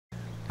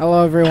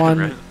Hello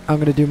everyone. I'm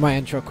gonna do my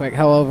intro quick.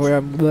 Hello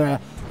everyone.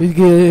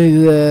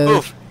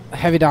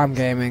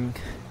 Heavydomgaming.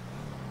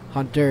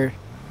 Hunter.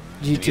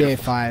 GTA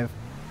 5.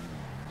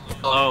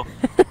 Hello.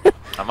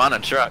 I'm on a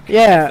truck.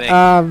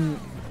 Yeah.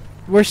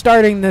 We're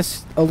starting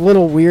this a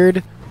little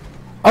weird.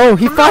 Oh,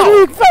 he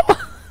finally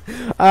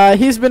fell.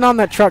 He's been on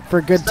that truck for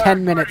a good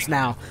 10 minutes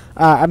now.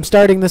 I'm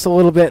starting this a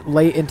little bit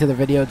late into the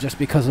video just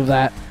because of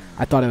that.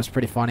 I thought it was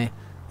pretty funny.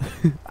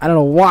 I don't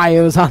know why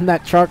it was on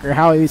that truck or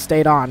how he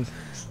stayed on.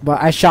 But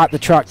I shot the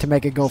truck to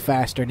make it go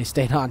faster, and he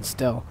stayed on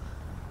still.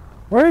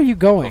 Where are you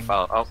going?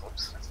 Oh,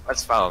 oops.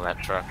 Let's follow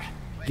that truck.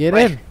 Get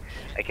in.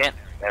 I can't.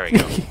 There we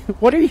go.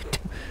 What are you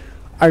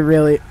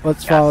doing?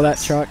 Let's follow that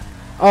truck.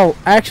 Oh,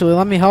 actually,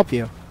 let me help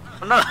you.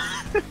 No.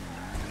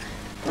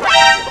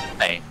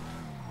 Hey,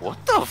 what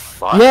the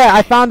fuck? Yeah,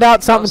 I found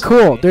out something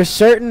cool. There's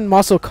certain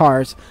muscle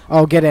cars.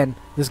 Oh, get in.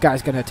 This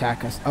guy's going to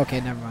attack us. Okay,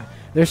 never mind.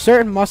 There's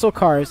certain muscle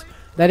cars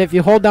that if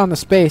you hold down the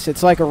space,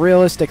 it's like a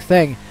realistic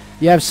thing.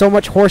 You have so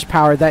much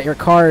horsepower that your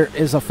car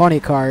is a funny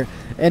car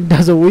and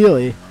does a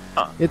wheelie.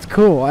 It's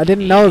cool. I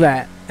didn't know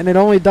that. And it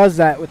only does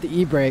that with the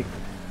e-brake.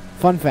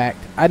 Fun fact.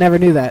 I never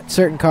knew that.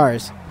 Certain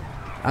cars.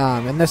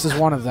 And this is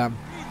one of them.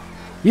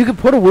 You can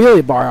put a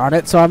wheelie bar on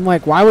it, so I'm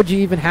like, why would you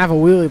even have a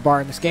wheelie bar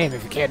in this game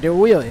if you can't do a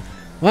wheelie?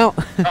 Well,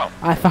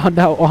 I found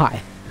out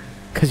why.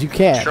 Because you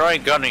can. Troy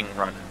gunning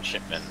run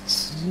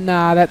shipments.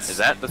 Nah, that's... Is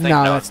that the thing?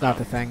 No, that's not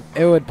the thing.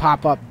 It would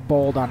pop up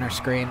bold on our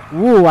screen.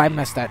 Ooh, I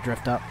messed that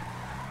drift up.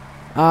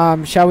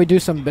 Shall we do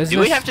some business? Do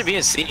we have to be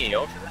a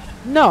CEO for that?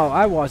 No,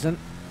 I wasn't.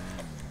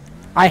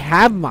 I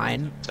have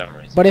mine,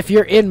 but if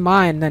you're in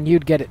mine, then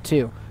you'd get it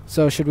too.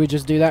 So should we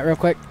just do that real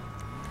quick?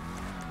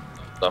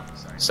 Oh,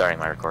 sorry,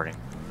 my recording.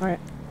 Alright.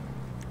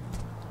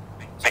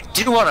 I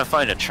do want to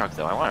find a truck,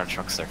 though. I want a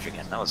truck search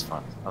again. That was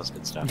fun. That was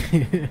good stuff.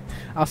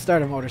 I'll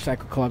start a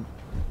motorcycle club.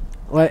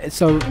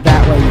 So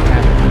that way you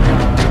have...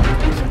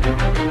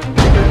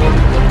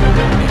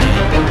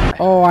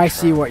 Oh, I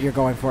see what you're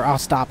going for. I'll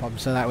stop him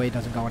so that way he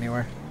doesn't go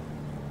anywhere.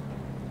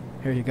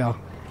 Here you go.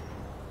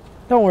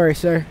 Don't worry,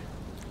 sir.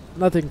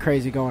 Nothing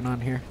crazy going on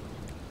here.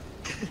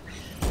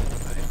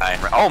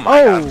 Oh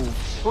my god.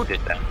 Who did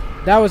that?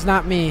 That was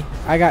not me.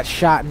 I got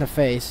shot in the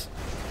face.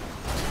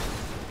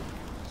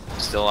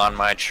 Still on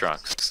my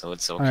truck, so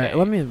it's okay. Alright,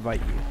 let me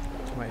invite you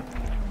to my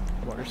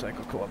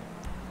motorcycle club.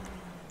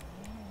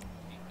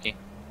 Okay.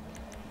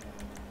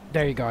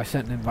 There you go, I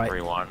sent an invite.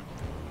 Everyone.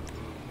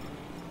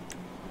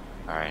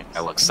 Alright, I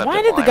look acceptable.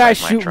 Why did the guy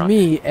shoot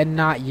me and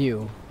not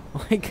you?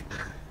 Like,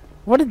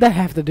 what did that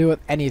have to do with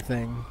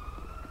anything?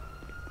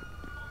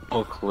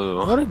 No clue.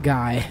 What a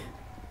guy.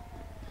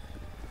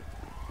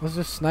 Let's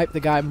just snipe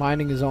the guy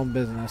minding his own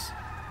business.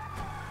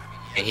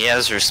 He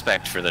has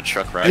respect for the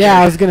truck rider. Yeah,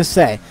 I was gonna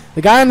say.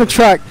 The guy in the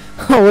truck,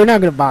 oh, we're not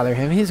gonna bother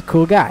him. He's a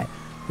cool guy.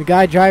 The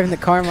guy driving the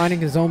car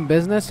minding his own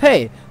business,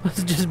 hey,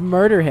 let's just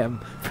murder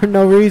him for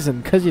no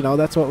reason. Because, you know,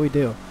 that's what we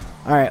do.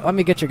 Alright, let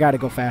me get your guy to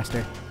go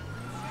faster.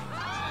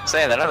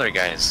 Say that other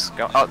guy's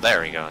go. Oh, there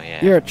we go.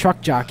 Yeah. You're a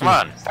truck jockey. Come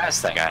on,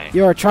 pass that guy.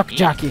 You're a truck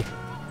jockey.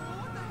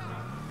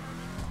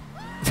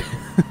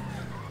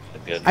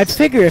 I'd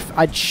figure if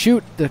I'd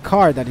shoot the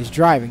car that he's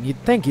driving,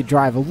 you'd think he'd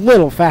drive a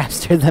little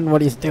faster than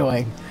what he's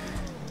doing.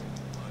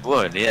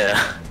 Would,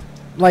 yeah.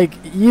 Like,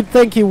 you'd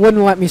think he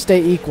wouldn't let me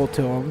stay equal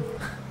to him.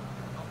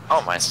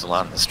 Oh, am I still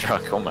on this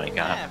truck? Oh my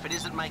god.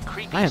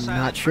 I am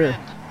not sure.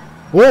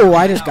 Whoa,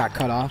 I just got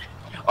cut off.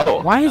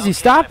 Oh. Why is he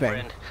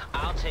stopping?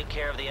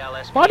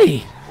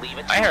 Buddy,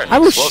 I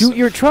will shoot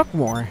your truck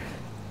more.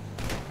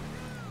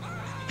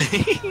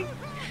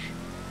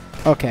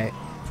 Okay,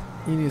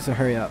 he needs to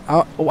hurry up.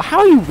 How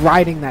are you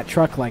riding that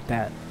truck like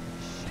that?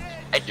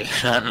 I do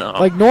not know.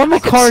 Like normal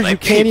cars, you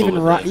can't even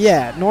ride.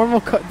 Yeah, normal.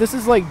 This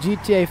is like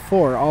GTA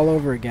 4 all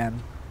over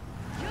again.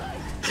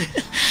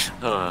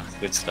 Oh,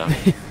 good stuff.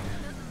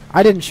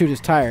 I didn't shoot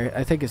his tire.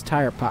 I think his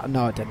tire popped.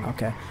 No, it didn't.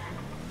 Okay.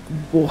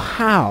 Well,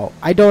 how?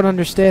 I don't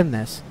understand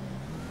this.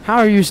 How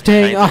are you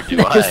staying on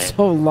there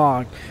so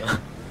long?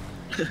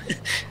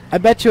 I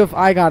bet you if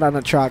I got on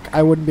a truck,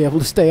 I wouldn't be able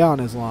to stay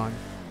on as long.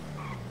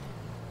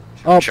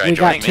 Oh, we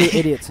got two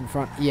idiots in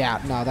front.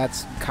 Yeah, no,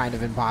 that's kind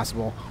of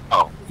impossible.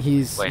 Oh,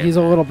 he's a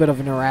little bit of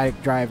an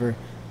erratic driver.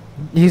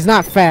 He's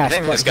not fast,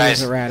 but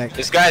he's erratic.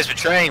 This guy's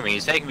betraying me.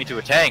 He's taking me to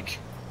a tank.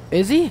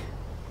 Is he?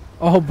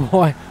 Oh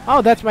boy.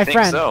 Oh, that's my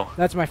friend. So.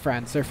 That's my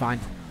friends. They're fine.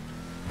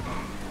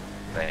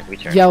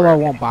 Right, Yellow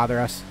won't bother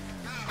us.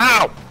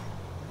 Ow!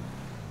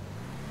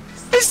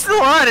 It's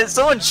still on. And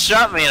someone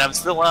shot me, and I'm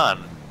still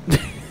on.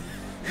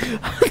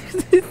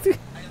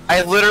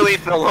 I literally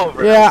fell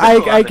over. Yeah,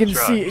 I can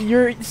see.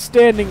 You're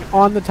standing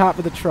on the top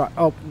of the truck.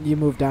 Oh, you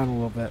moved down a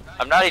little bit.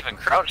 I'm not even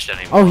crouched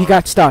anymore. Oh, he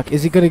got stuck.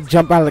 Is he going to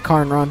jump out of the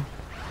car and run?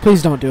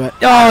 Please don't do it.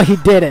 Oh, he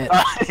did it.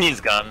 He's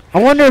gone.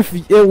 I wonder if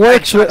it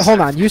works with... Hold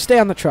on. You stay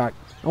on the truck.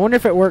 I wonder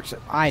if it works if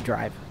I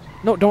drive.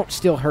 No, don't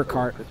steal her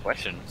car. Good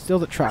question. Steal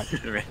the truck.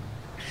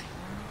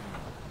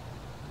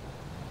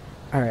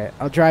 Alright,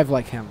 I'll drive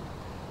like him.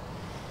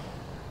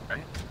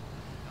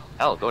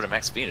 Hell, go to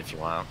max speed if you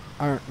want.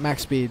 Alright,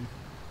 max speed.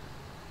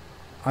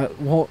 I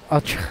won't.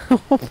 I'll try.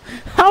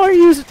 How are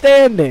you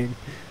standing?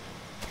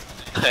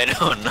 I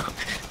don't know.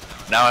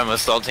 Now I'm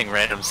assaulting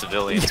random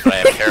civilians, but I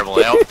have terrible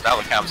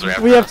helicopters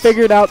after We have us.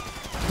 figured out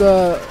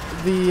the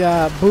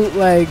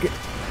bootleg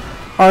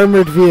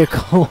armored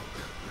vehicle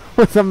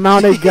with a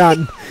mounted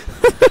gun.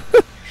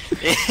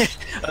 I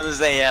was gonna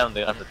say, yeah, on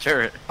the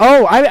turret.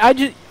 Oh,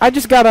 I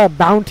just got a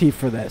bounty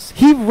for this.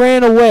 He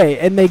ran away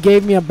and they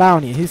gave me a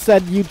bounty. He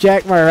said, "You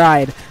jacked my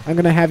ride. I'm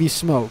gonna have you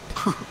smoked."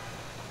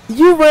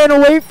 You ran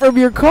away from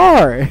your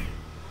car.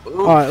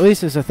 Ooh. Oh, at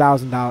least it's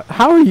 $1,000.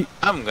 How are you?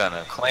 I'm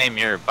gonna claim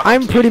your bounty.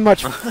 I'm pretty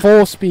much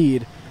full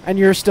speed, and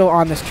you're still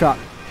on this truck.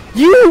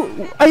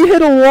 I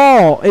hit a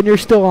wall, and you're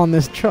still on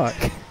this truck.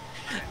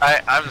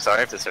 I'm sorry, I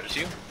have to search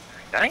you.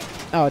 Can I?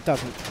 Oh, it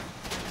doesn't.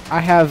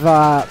 I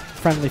have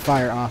friendly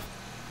fire off.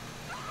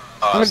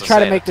 Oh, I'm gonna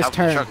try to make this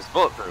turn. The truck is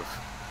bulletproof.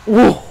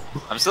 Whoa.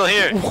 I'm still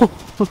here.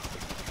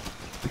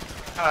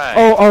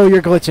 Hi. Oh,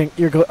 you're glitching.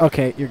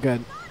 Okay, you're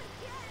good.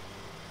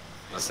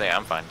 Let's say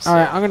I'm fine. All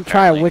right, I'm gonna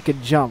try a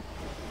wicked jump.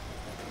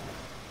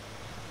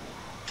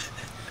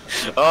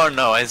 Oh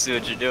no, I see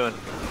what you're doing.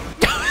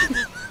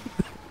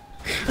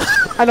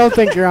 I don't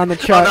think you're on the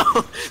truck.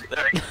 Oh, no.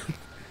 There we go.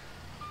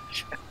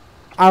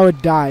 I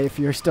would die if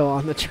you're still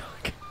on the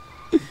truck.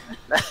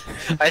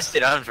 I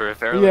stayed on for a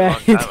fairly Yeah, long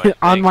time. I think.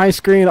 on my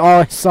screen,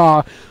 all I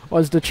saw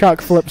was the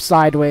truck flip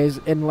sideways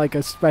in like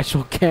a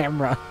special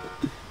camera.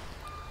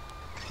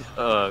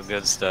 Oh,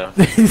 good stuff.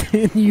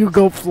 And you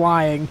go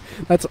flying.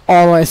 That's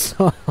all I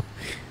saw.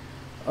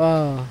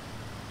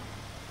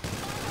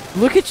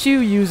 Look at you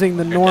using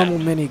the normal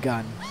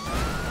minigun.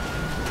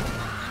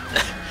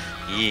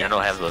 Yeah, I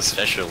don't have those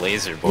special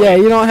laser boys. Yeah,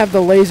 you don't have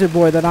the laser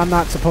boy that I'm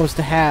not supposed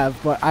to have,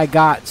 but I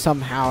got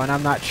somehow, and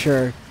I'm not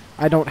sure.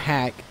 I don't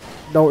hack.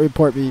 Don't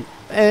report me.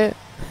 Aim,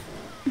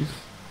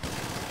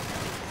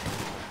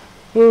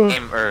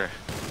 or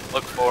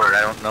look forward.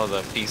 I don't know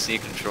the PC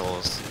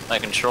controls. My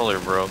controller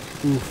broke.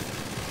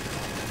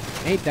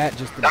 Oof. Ain't that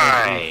just the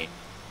Die.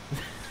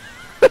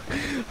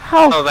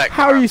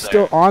 How are you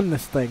still on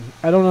this thing?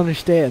 I don't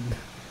understand.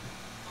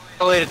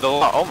 Violated the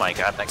law. Oh my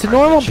god, that To car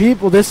normal glitched.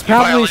 people, this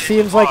probably violated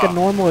seems the like a law.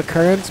 normal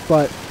occurrence,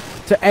 but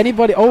to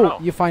anybody, oh, Oh.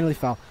 you finally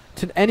fell.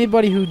 To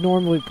anybody who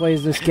normally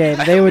plays this game,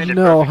 I they would made it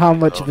know how perfectly,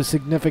 much though. of a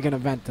significant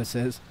event this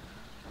is.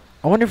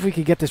 I wonder if we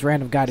could get this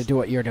random guy to do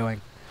what you're doing.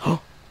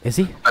 Is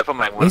he? I put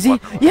my Is he?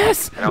 weapon away.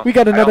 Yes! I don't- We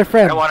got I another don't- I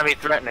friend. don't want to be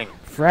threatening.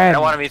 I Friend.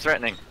 don't want to be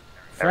threatening. There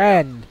we go.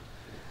 Friend.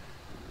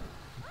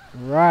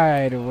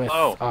 Ride with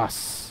Oh.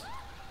 us.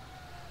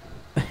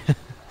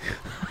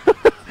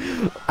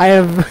 I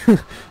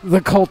have the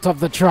cult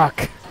of the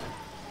truck.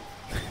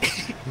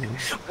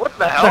 What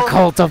the hell? The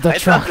cult of the I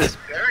truck. thought this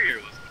barrier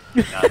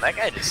was going on. That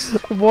guy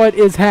just... What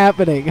is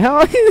happening?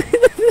 How?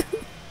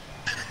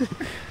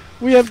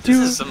 We have This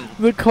two. is some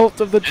The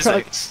cult of the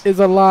truck physics. is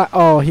a lot.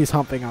 Oh, he's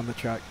humping on the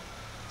truck.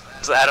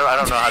 I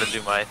don't know how to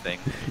do my thing.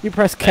 You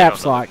press I don't caps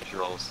know the lock.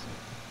 controls.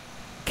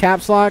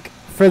 Caps lock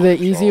for the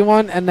easy Control.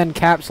 one, and then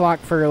caps lock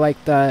for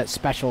like the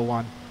special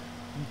one.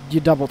 You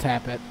double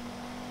tap it.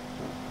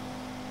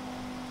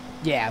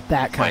 Yeah,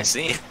 that I kind.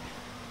 see.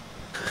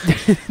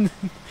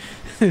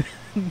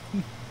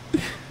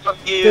 Fuck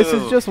you. This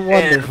is just and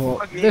wonderful.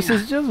 fuck This you.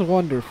 is just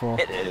wonderful.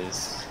 It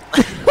is.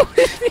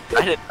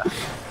 I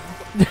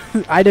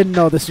I didn't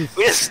know this was.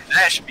 we just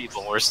smash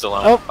people. We're still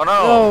on. Oh, Oh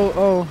no!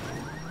 oh,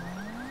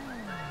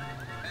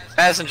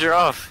 Passenger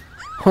off.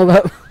 hold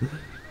up.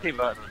 Hey,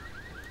 button.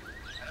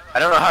 I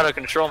don't know how to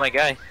control my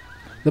guy.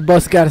 The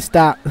bus gotta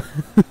stop.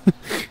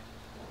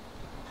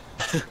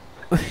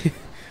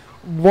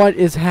 What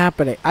is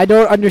happening? I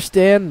don't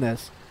understand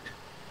this.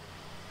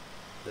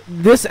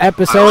 This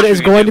episode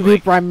is going to be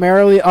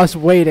primarily us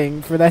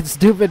waiting for that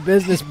stupid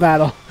business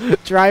battle,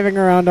 driving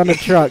around on a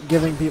truck,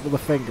 giving people the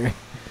finger.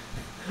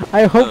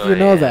 I hope Oh, you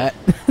know yeah. that.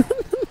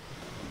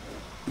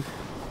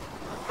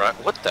 Right,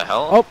 what the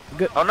hell? Oh,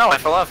 good. Oh no, I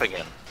fell off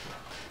again.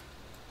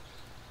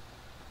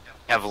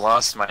 I've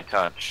lost my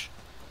touch.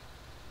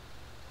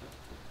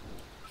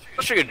 I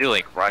wish we could do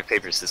like rock,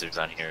 paper, scissors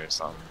on here or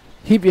something.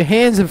 Keep your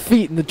hands and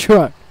feet in the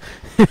truck.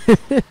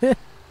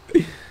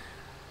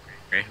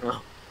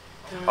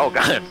 Oh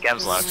god,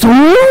 Gab's locked.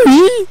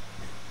 Sorry.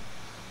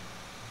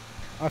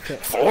 Okay,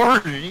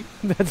 40?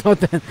 that's not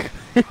that.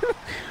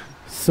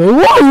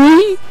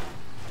 Sorry.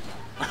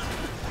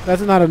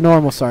 That's not a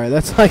normal sorry.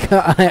 That's like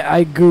a,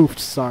 I goofed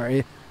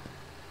sorry.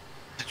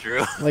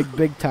 True. Like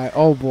big time.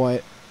 Oh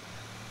boy.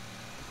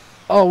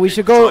 Oh, we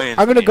should go.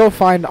 I'm gonna go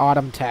find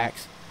Autumn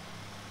Tax,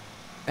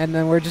 and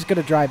then we're just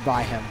gonna drive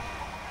by him,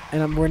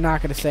 and we're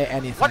not gonna say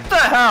anything. What the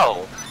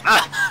hell?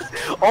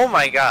 Ah, oh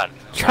my god.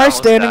 Try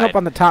standing up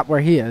on the top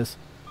where he is.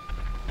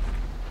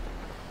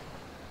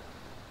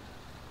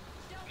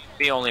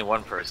 The only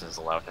one person is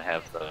allowed to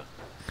have the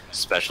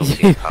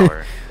specialty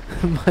power.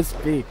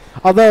 Must be.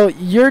 Although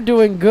you're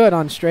doing good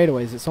on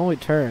straightaways. It's only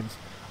turns.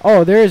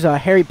 Oh, there's a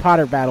Harry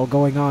Potter battle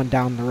going on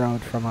down the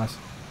road from us.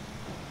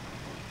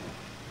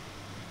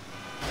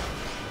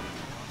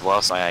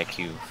 Lost my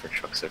IQ for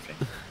truck surfing.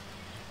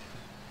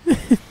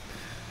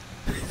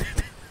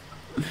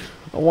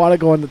 I want to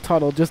go in the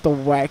tunnel just to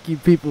whack you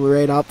people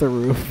right off the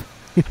roof.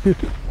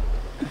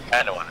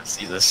 I don't want to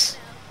see this.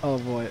 Oh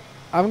boy.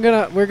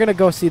 We're gonna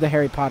go see the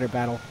Harry Potter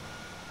battle.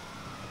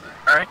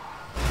 Alright.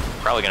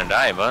 Probably gonna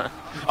die, but...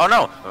 Oh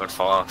no! I would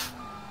fall off.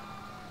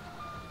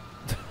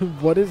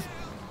 What is...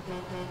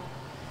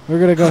 We're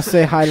gonna go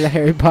say hi to the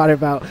Harry Potter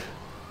battle.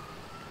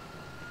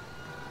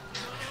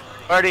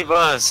 Party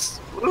bus!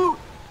 Woo!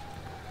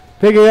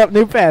 Picking up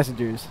new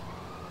passengers.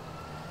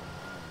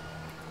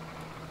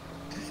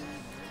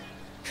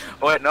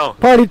 Oh wait, no.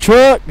 Party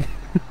truck!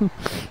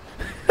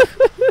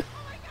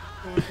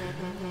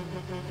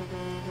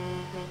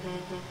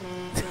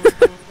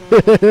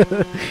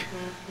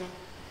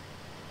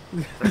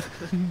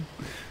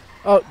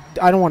 Oh,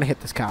 I don't want to hit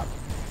this cop.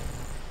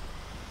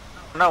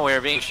 No, we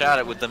are being shot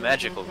at with the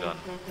magical gun.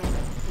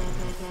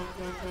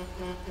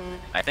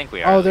 I think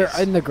we are. Oh, they're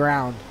in the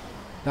ground.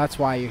 That's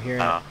why you hear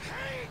it. Oh.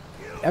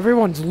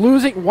 Everyone's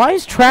losing. Why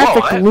is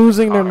traffic Whoa,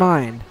 losing their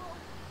mind?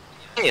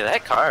 Hey,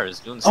 that car is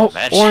doing some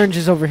magic. Orange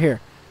is over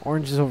here.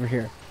 Orange is over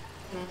here.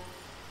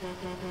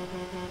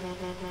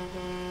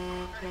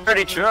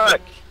 Party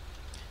truck!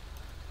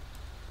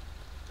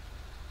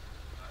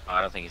 Oh,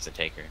 I don't think he's a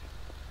taker.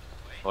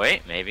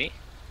 Wait, maybe.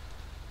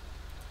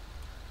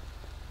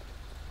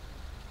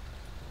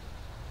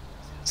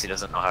 He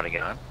doesn't know how to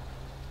get on.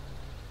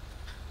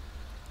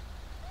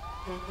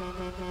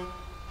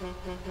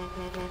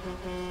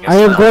 I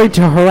am going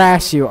to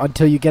harass you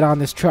until you get on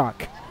this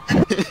truck.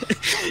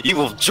 You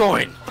will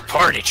join the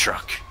party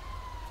truck.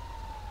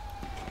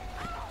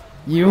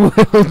 You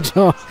will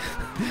join.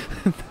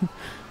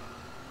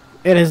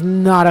 It is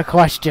not a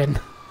question.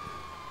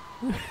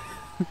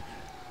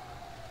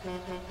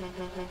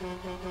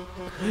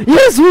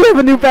 Yes, we have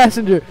a new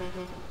passenger.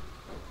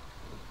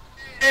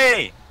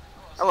 Hey!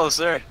 Hello,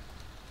 sir.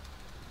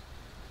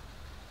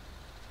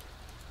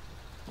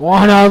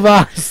 One of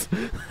us.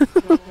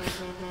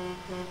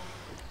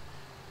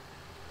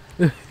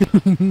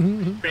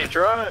 Pretty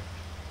truck.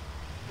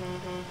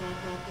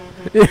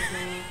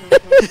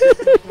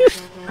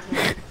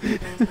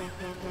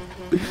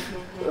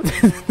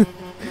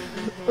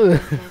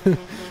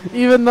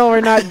 Even though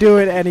we're not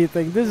doing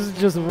anything, this is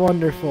just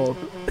wonderful.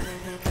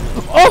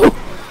 Oh!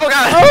 Oh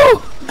god!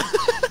 Oh!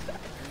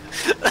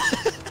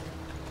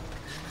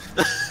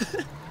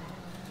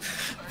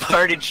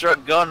 Party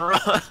truck gone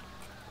wrong.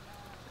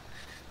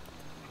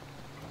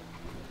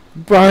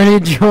 Party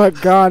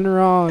truck gone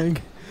wrong.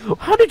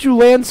 How did you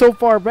land so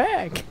far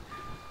back?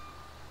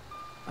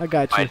 I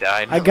got you. I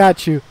died. I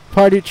got you.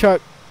 Party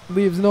truck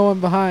leaves no one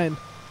behind.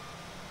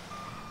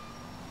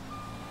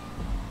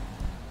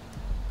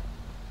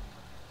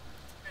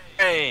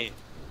 Hey!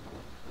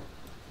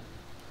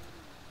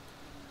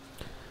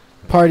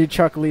 Party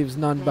truck leaves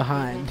none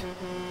behind.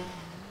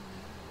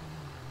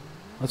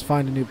 Let's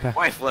find a new path.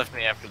 Wife left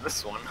me after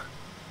this one.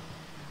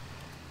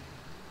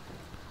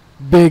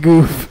 Big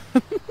oof.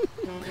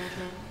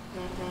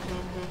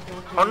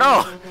 Oh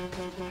no!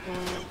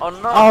 Oh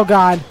no! Oh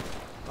god.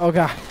 Oh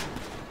god.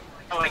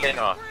 How am I getting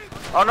off?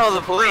 Oh no,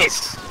 the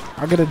police!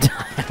 I'm gonna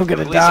die. I'm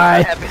gonna Police are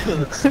die. happy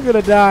with us. I'm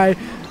gonna die.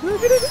 I'm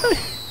gonna die.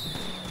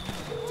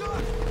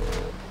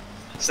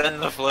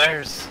 Send the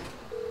flares.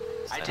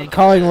 I'm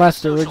calling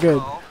Lester. We're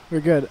good. We're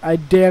good. I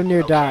damn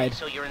near died.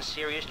 So you're in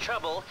serious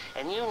trouble,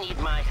 and you need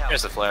my help.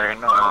 There's the flare.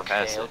 No, I went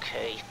past it.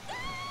 Okay.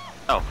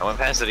 Oh, I went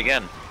past it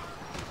again.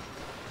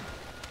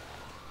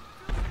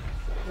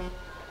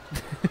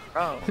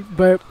 Oh.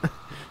 But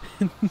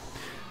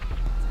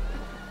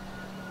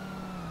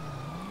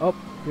oh,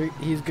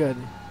 he's good.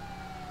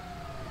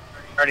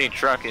 Party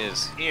truck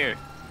is here.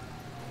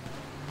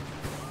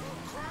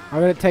 I'm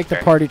gonna take the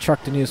Okay. party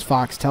truck to News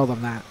Fox. Tell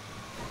them that.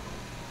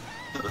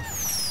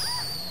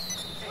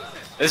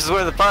 This is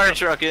where the party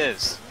truck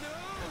is.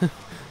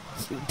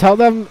 Tell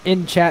them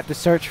in chat to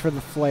search for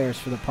the flares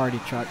for the party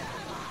truck.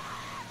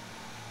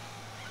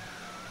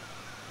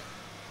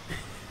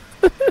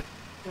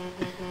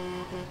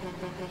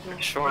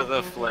 Sure,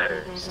 the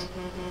flares.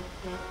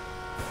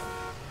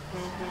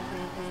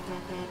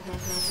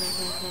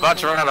 About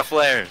to run out of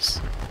flares.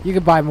 You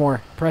can buy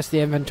more. Press the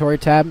inventory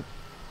tab.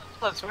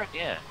 That's right,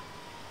 yeah.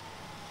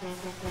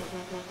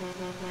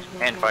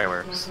 And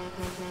fireworks.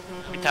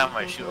 Every time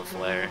I shoot a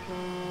flare.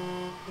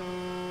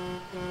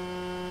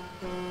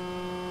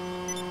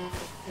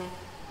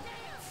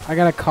 I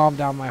gotta calm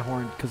down my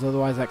horn, because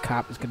otherwise that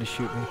cop is gonna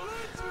shoot me.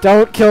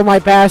 Don't kill my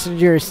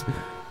passengers!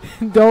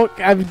 Don't!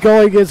 I'm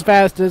going as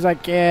fast as I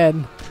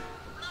can.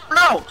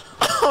 No!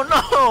 Oh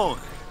no!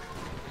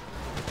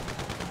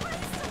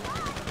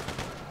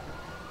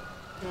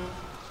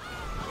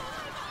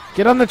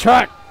 Get on the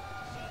truck!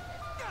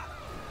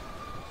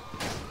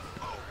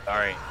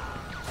 Sorry.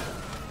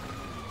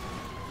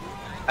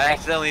 I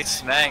accidentally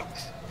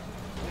smacked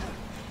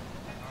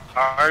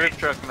party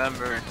truck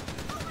member.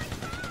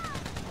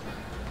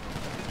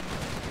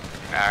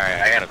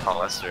 Alright, I gotta call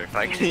Lester. If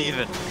I can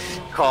even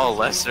call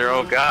Lester,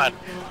 oh god.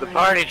 The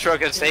party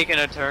truck has taken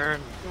a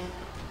turn.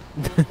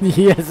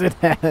 Yes, it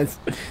has.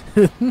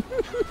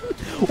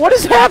 What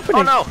is happening?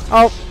 Oh no!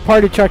 Oh,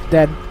 party truck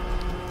dead.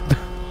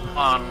 Oh,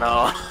 Oh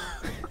no.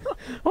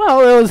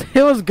 Well,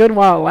 it was good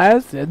while it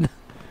lasted.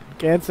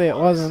 Can't say it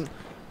wasn't.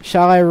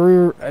 Shall I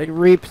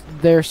reap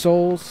their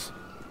souls?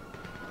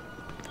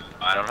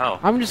 I don't know.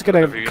 I'm just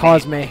gonna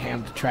cause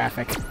mayhem to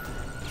traffic.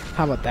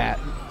 How about that?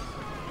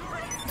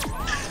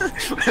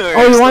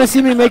 Oh, you want to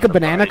see me make a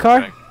banana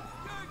car?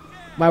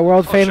 My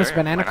world famous sure.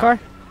 banana car?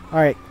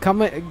 Alright, come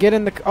get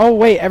in the... Oh,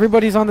 wait,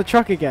 everybody's on the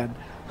truck again.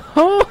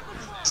 Oh!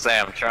 Say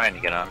I'm trying to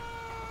get on.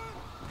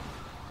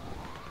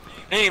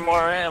 Need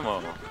more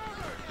ammo.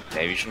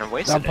 Maybe you shouldn't have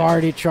wasted The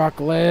party truck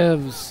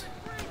lives.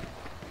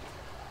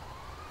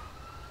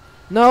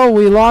 No,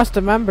 we lost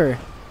a member.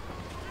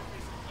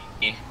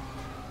 it.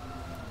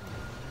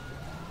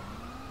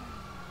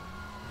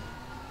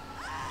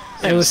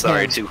 It I'm was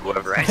sorry him. to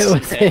whoever I It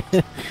was said.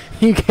 him.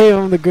 You gave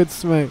him the good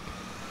smoke.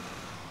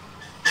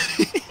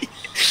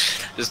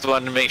 Just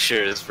wanted to make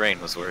sure his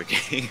brain was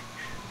working.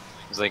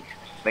 He's like,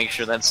 make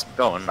sure that's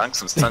going. Knock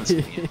some sense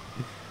into you.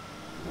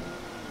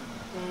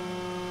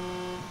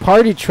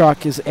 Party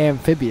truck is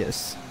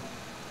amphibious.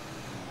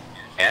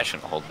 Yeah, I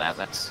shouldn't hold that.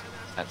 That's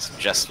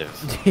suggestive.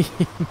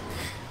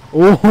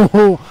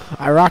 Oh,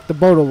 I rocked the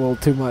boat a little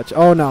too much.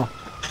 Oh no.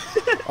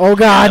 Oh I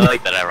god.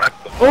 like that I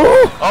rocked the boat.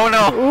 Ooh. Oh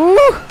no! Ooh.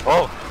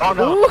 Oh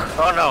no! Ooh.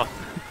 Oh no!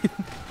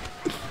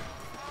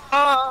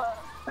 Ah.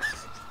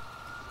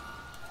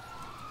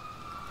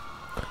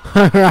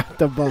 I rocked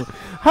the boat.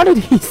 How did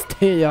he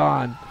stay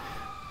on?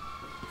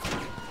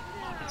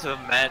 It's a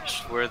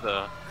match where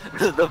the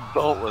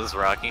boat was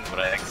rocking, but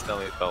I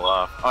accidentally fell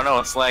off. Oh no,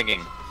 it's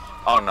lagging.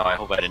 Oh no, I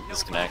hope I didn't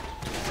disconnect.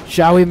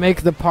 Shall we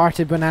make the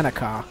party banana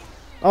car?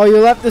 Oh, you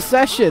left the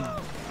session.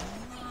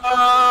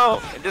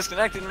 Oh! It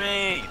disconnected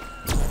me!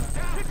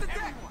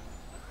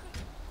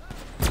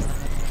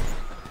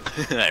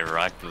 I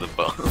rocked the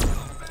boat.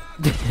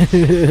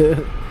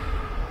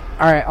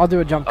 Alright, I'll do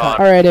a jump cut.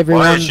 Oh, Alright,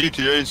 everyone. why is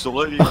GTA so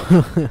late?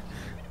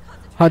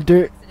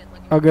 Hunter,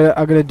 I'm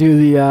gonna do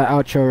the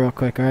outro real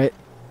quick, alright?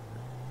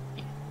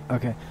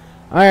 Okay.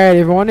 Alright,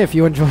 everyone, if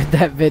you enjoyed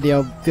that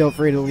video, feel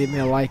free to leave me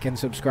a like and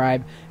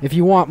subscribe. If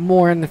you want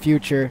more in the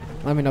future,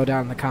 let me know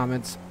down in the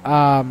comments.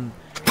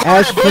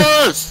 As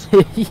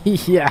for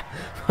yeah,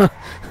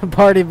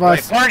 party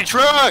bus. Right, party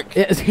truck!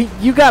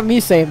 You got me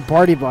saying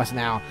party bus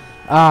now.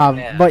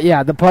 Yeah. But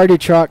yeah, the party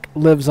truck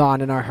lives on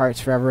in our hearts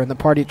forever, and the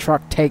party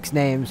truck takes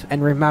names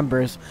and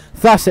remembers.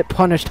 Thus, it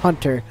punished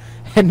Hunter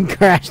and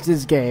crashed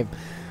his game.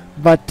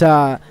 But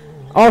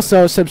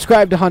also,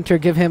 subscribe to Hunter.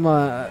 Give him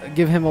a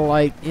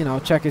like. You know,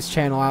 check his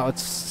channel out.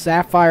 It's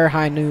Sapphire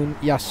High Noon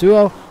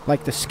Yasuo,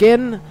 like the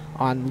skin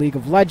on League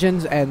of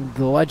Legends, and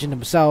the legend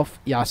himself,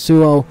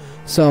 Yasuo.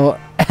 So,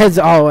 as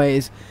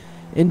always,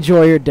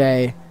 enjoy your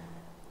day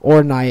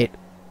or night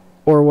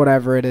or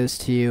whatever it is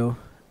to you,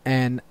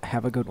 and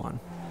have a good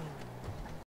one.